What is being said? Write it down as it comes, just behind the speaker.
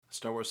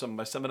Star Wars 7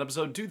 by 7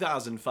 episode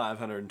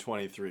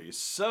 2523.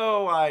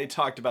 So I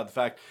talked about the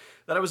fact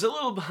that I was a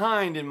little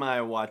behind in my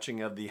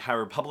watching of the High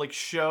Republic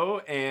show,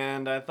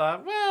 and I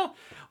thought, well,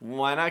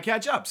 why not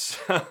catch up?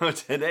 So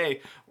today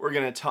we're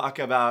going to talk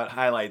about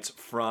highlights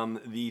from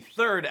the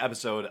third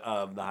episode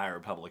of the High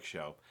Republic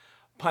show.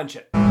 Punch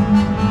it.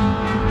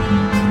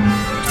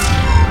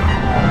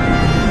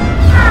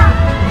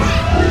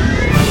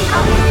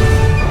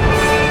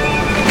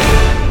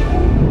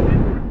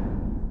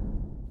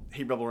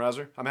 Hey, Rebel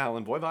Rouser, I'm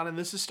Alan Voivod, and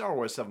this is Star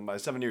Wars 7 by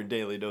 7, your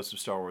daily dose of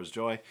Star Wars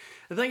joy.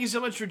 And thank you so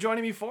much for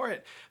joining me for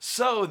it.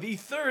 So, the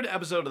third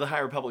episode of the High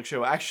Republic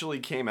show actually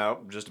came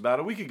out just about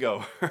a week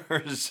ago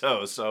or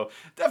so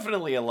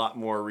definitely a lot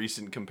more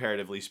recent,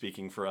 comparatively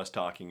speaking, for us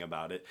talking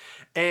about it.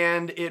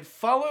 And it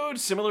followed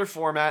similar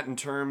format in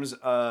terms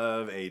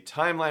of a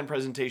timeline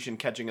presentation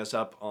catching us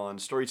up on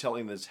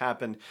storytelling that's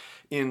happened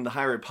in the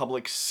High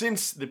Republic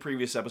since the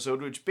previous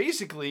episode, which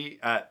basically,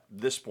 at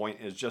this point,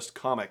 is just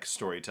comic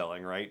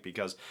storytelling, right?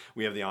 Because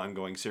we have the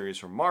ongoing series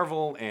from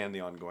Marvel and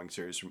the ongoing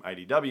series from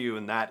IDW,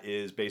 and that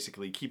is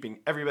basically keeping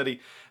everybody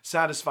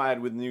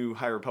satisfied with new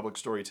High Republic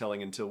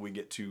storytelling until we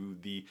get to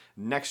the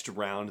next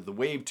round, the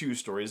Wave 2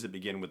 stories that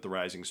begin with the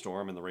Rising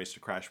Storm and the Race to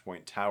Crash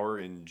Point Tower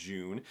in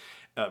June.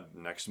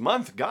 Next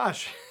month,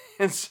 gosh,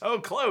 it's so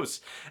close.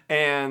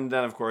 And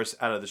then, of course,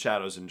 Out of the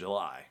Shadows in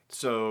July.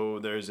 So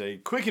there's a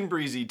quick and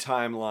breezy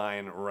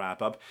timeline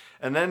wrap up,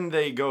 and then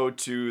they go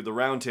to the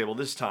roundtable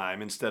this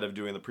time. Instead of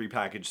doing the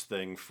prepackaged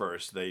thing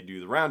first, they do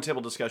the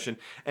roundtable discussion,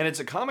 and it's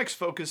a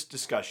comics-focused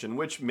discussion,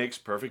 which makes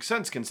perfect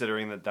sense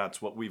considering that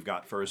that's what we've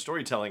got for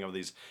storytelling over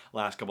these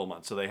last couple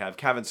months. So they have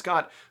Cavan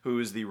Scott, who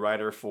is the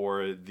writer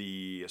for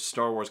the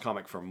Star Wars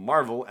comic from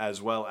Marvel,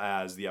 as well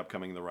as the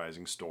upcoming The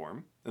Rising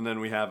Storm. And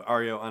then we have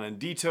Ario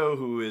Anandito,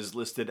 who is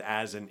listed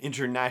as an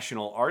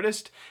international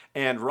artist,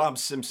 and Rob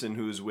Simpson,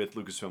 who's with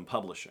Lucasfilm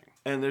Publishing.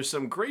 And there's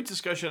some great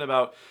discussion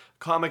about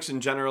comics in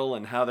general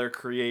and how they're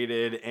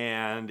created,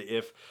 and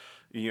if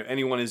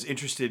anyone is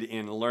interested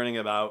in learning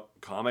about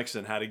comics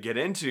and how to get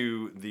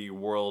into the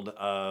world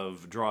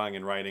of drawing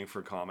and writing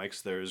for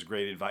comics, there's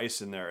great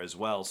advice in there as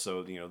well.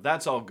 So,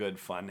 that's all good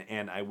fun.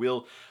 And I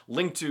will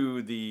link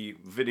to the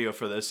video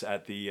for this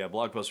at the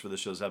blog post for this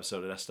show's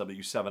episode at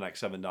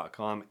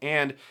sw7x7.com.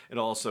 And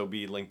it'll also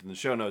be linked in the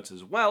show notes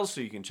as well, so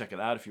you can check it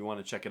out if you want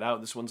to check it out.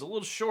 This one's a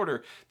little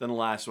shorter than the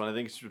last one. I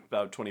think it's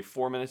about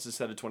 24 minutes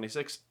instead of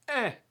 26.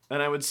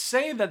 And I would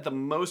say that the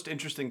most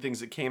interesting things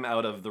that came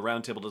out of the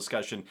roundtable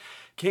discussion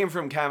came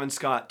from Cavan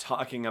Scott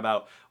talking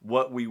about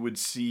what we would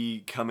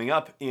see coming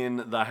up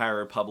in the High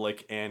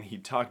Republic, and he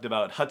talked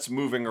about Hutts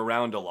moving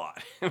around a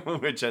lot,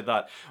 which I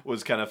thought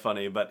was kind of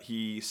funny. But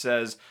he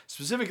says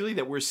specifically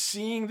that we're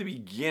seeing the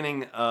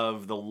beginning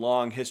of the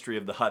long history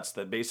of the Hutts,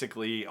 that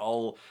basically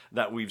all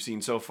that we've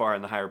seen so far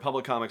in the High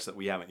Republic comics that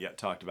we haven't yet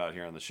talked about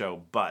here on the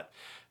show, but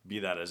be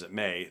that as it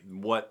may,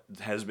 what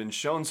has been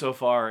shown so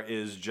far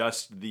is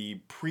just the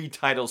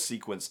pre-title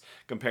sequence,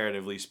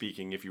 comparatively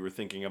speaking, if you were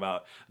thinking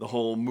about the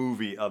whole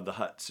movie of the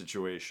Hutt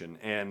situation.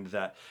 And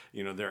that,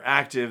 they're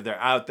active, they're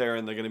out there,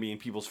 and they're going to be in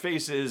people's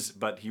faces,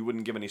 but he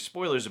wouldn't give any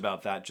spoilers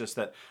about that, just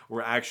that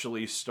we're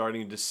actually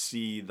starting to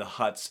see the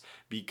Hutts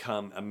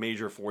become a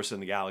major force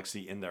in the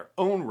galaxy in their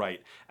own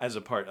right as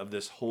a part of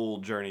this whole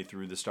journey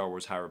through the Star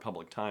Wars High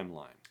Republic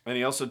timeline. And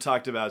he also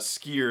talked about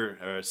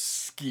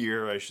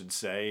Sskeer, I should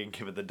say, and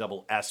give it the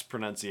double S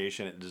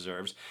pronunciation it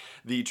deserves,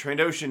 the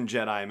Trandoshan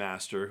Jedi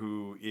Master,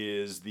 who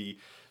is the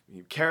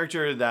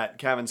character that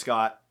Cavan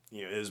Scott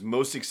is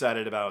most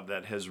excited about,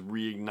 that has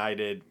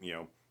reignited,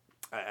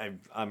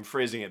 I'm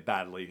phrasing it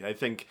badly. I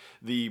think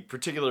the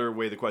particular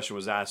way the question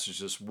was asked is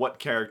just what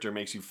character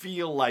makes you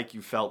feel like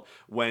you felt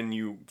when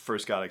you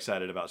first got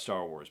excited about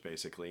Star Wars,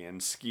 basically.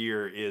 And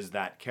Sskeer is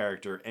that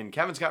character. And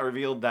Cavan Scott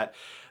revealed that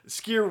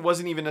Sskeer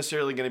wasn't even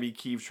necessarily going to be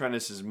Keeve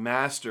Trennis's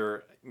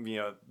master,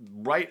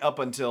 right up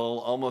until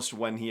almost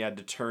when he had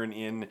to turn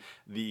in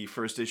the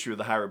first issue of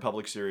the High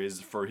Republic series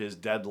for his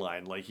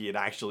deadline. Like, he had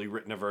actually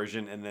written a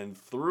version and then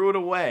threw it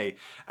away,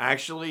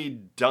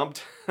 actually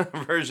dumped a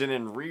version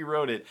and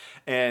rewrote it.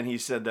 And he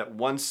said that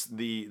once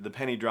the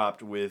penny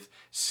dropped with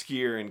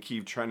Sskeer and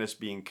Keeve Trennis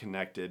being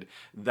connected,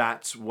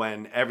 that's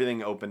when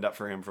everything opened up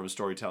for him from a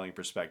storytelling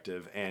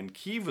perspective. And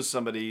Keeve was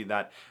somebody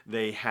that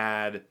they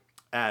had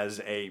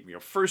as a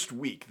first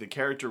week. The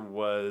character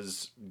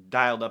was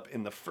dialed up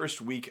in the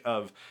first week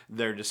of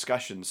their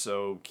discussion.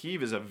 So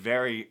Keeve is a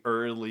very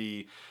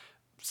early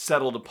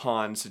settled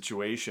upon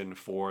situation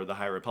for the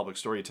High Republic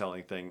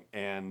storytelling thing.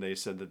 And they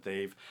said that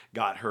they've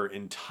got her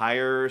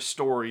entire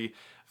story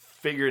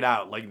figured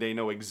out. Like, they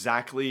know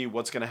exactly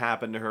what's going to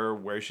happen to her,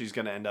 where she's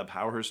going to end up,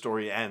 how her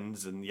story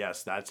ends. And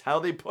yes, that's how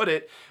they put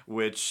it,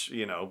 which,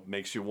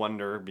 makes you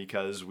wonder,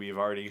 because we've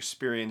already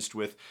experienced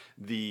with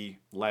the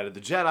Light of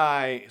the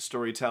Jedi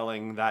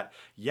storytelling that,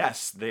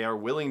 yes, they are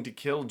willing to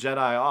kill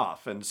Jedi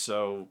off. And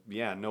so,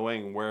 yeah,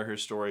 knowing where her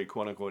story,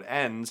 quote unquote,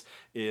 ends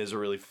is a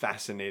really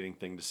fascinating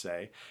thing to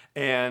say.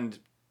 And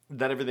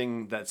that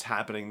everything that's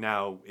happening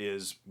now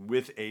is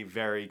with a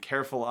very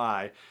careful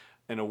eye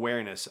an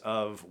awareness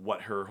of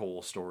what her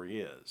whole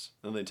story is.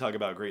 And they talk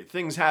about great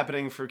things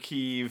happening for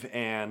Keeve,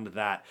 and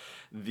that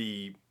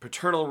the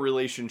paternal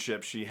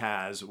relationship she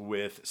has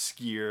with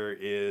Sskeer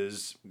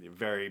is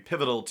very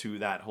pivotal to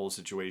that whole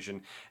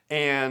situation.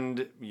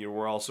 And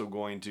we're also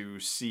going to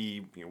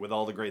see, with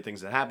all the great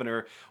things that happen to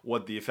her,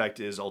 what the effect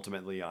is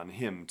ultimately on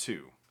him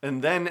too.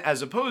 And then,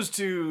 as opposed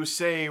to,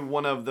 say,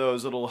 one of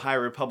those little High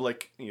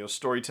Republic,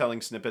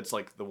 storytelling snippets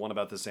like the one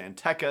about the San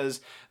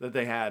Tekkas that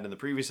they had in the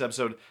previous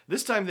episode,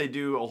 this time they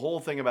do a whole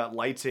thing about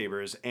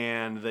lightsabers,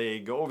 and they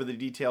go over the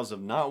details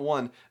of not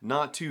one,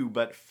 not two,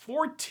 but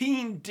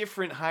 14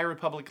 different High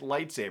Republic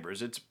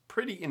lightsabers. It's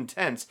pretty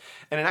intense,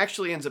 and it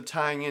actually ends up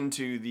tying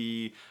into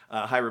the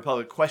High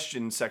Republic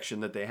question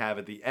section that they have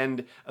at the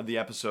end of the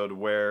episode,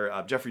 where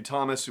Jeffrey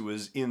Thomas, who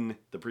was in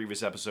the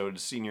previous episode,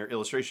 senior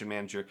illustration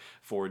manager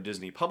for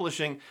Disney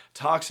Publishing,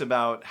 talks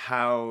about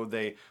how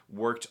they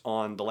worked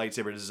on the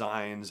lightsaber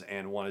designs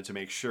and wanted to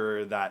make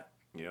sure that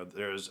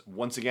there's,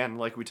 once again,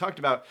 like we talked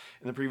about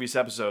in the previous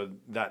episode,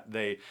 that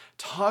they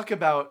talk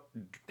about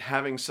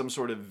having some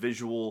sort of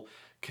visual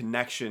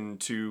connection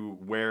to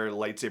where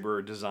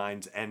lightsaber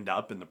designs end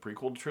up in the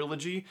prequel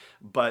trilogy,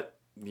 but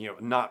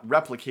not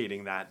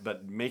replicating that,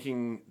 but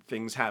making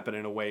things happen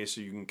in a way so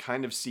you can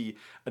kind of see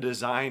a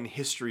design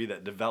history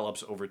that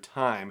develops over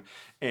time,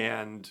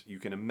 and you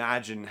can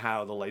imagine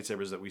how the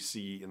lightsabers that we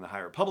see in the High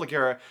Republic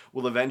era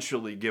will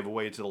eventually give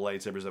way to the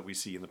lightsabers that we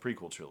see in the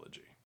prequel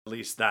trilogy. At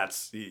least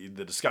that's the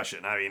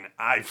discussion. I mean,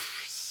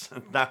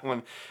 that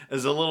one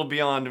is a little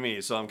beyond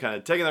me, so I'm kind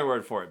of taking their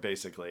word for it,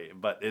 basically.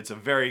 But it's a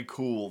very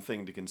cool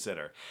thing to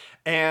consider.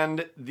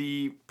 And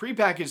the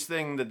prepackaged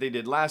thing that they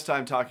did last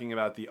time, talking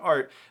about the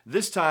art,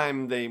 this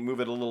time they move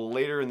it a little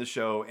later in the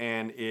show,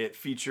 and it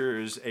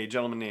features a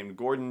gentleman named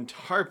Gordon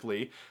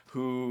Tarpley,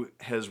 who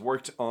has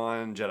worked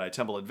on Jedi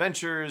Temple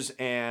Adventures,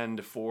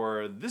 and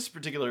for this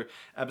particular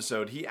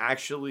episode, he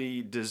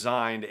actually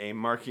designed a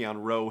Marchion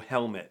Ro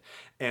helmet.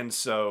 And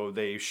so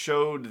they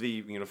showed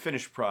the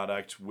finished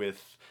product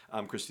with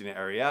Christina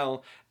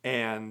Ariel,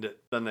 and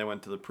then they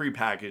went to the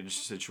prepackaged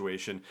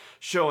situation,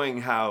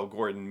 showing how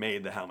Gordon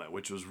made the helmet,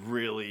 which was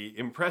really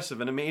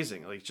impressive and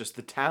amazing. Like, just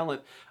the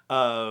talent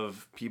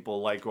of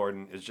people like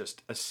Gordon is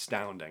just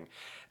astounding.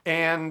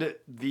 And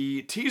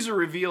the teaser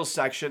reveal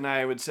section,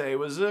 I would say,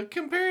 was a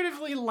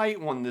comparatively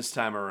light one this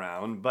time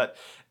around, but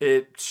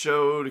it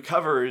showed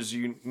covers,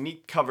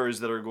 unique covers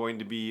that are going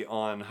to be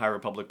on High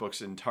Republic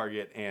books in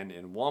Target and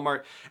in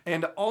Walmart,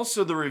 and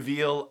also the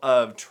reveal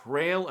of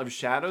Trail of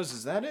Shadows.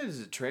 Is that it?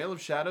 Is it Trail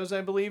of Shadows, I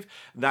believe?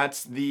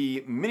 That's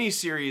the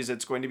miniseries.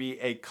 It's going to be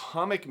a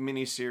comic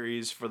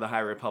miniseries for the High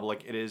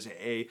Republic. It is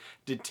a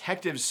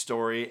detective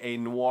story, a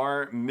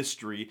noir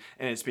mystery,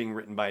 and it's being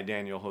written by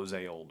Daniel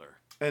Jose Older.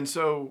 And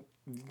so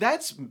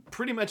that's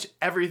pretty much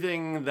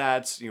everything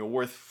that's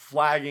worth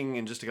flagging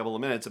in just a couple of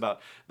minutes about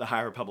the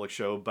High Republic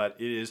show, but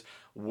it is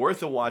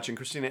worth a watch, and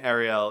Christina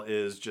Ariel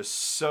is just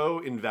so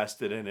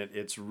invested in it.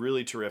 It's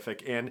really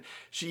terrific, and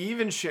she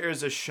even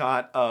shares a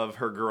shot of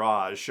her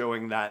garage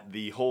showing that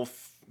the whole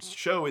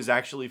show is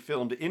actually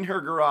filmed in her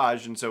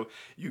garage, and so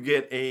you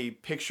get a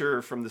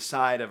picture from the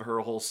side of her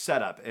whole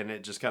setup, and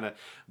it just kind of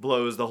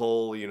blows the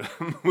whole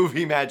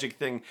movie magic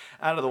thing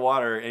out of the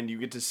water, and you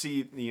get to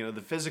see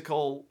the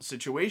physical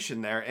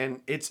situation there, and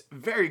it's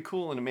very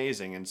cool and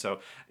amazing. And so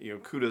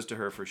kudos to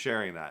her for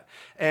sharing that.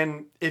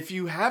 And if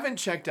you haven't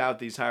checked out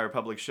these High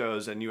Republic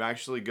shows and you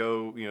actually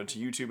go to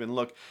YouTube and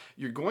look,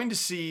 you're going to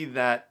see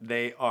that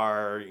they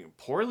are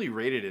poorly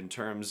rated in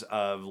terms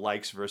of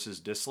likes versus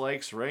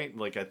dislikes, right?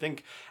 Like, I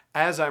think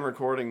as I'm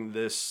recording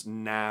this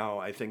now,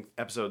 I think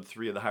episode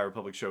 3 of the High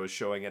Republic show is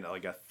showing it at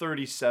like a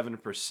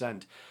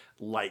 37%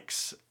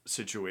 likes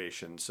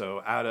situation.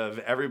 So out of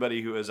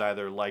everybody who has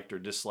either liked or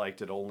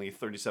disliked it, only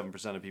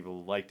 37% of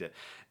people liked it.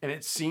 And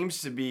it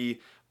seems to be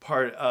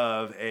part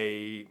of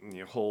a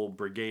whole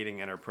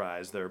brigading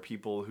enterprise. There are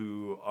people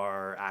who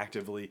are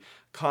actively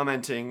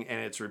commenting,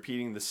 and it's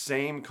repeating the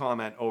same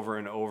comment over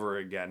and over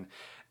again.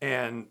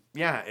 And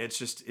yeah,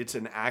 it's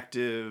an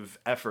active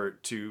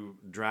effort to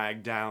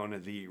drag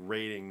down the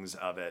ratings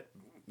of it.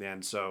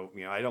 And so,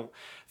 I don't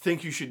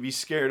think you should be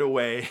scared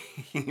away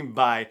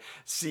by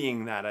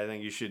seeing that. I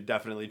think you should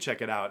definitely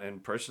check it out.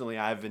 And personally,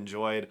 I've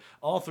enjoyed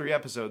all 3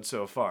 episodes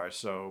so far.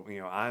 So,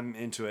 I'm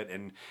into it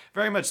and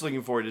very much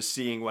looking forward to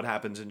seeing what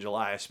happens in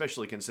July,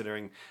 especially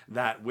considering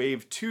that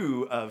Wave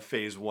 2 of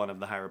Phase 1 of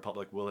the High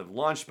Republic will have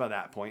launched by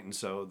that point. And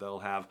so they'll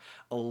have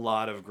a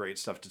lot of great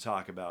stuff to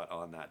talk about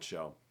on that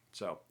show.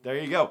 So there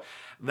you go.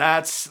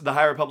 That's the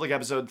High Republic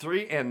episode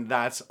 3, and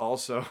that's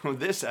also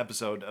this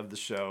episode of the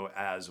show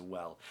as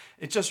well.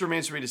 It just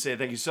remains for me to say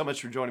thank you so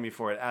much for joining me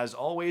for it, as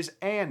always,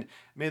 and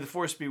may the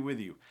Force be with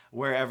you,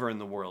 wherever in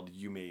the world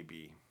you may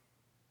be.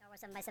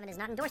 7x7 is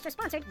not endorsed or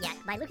sponsored yet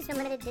by Lucasfilm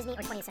Limited, Disney, or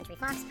 20th Century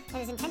Fox,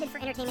 and is intended for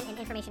entertainment and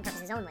information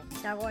purposes only.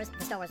 Star Wars,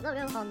 the Star Wars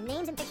logo, all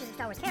names and pictures of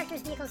Star Wars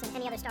characters, vehicles, and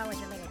any other Star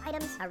Wars-related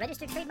items are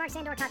registered trademarks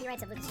and/or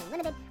copyrights of Lucasfilm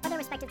Limited, or their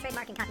respective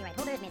trademark and copyright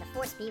holders. May the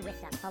Force be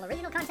with them. All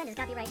original content is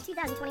copyright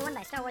 2021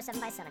 by Star Wars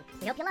 7x7.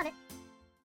 We hope you love it.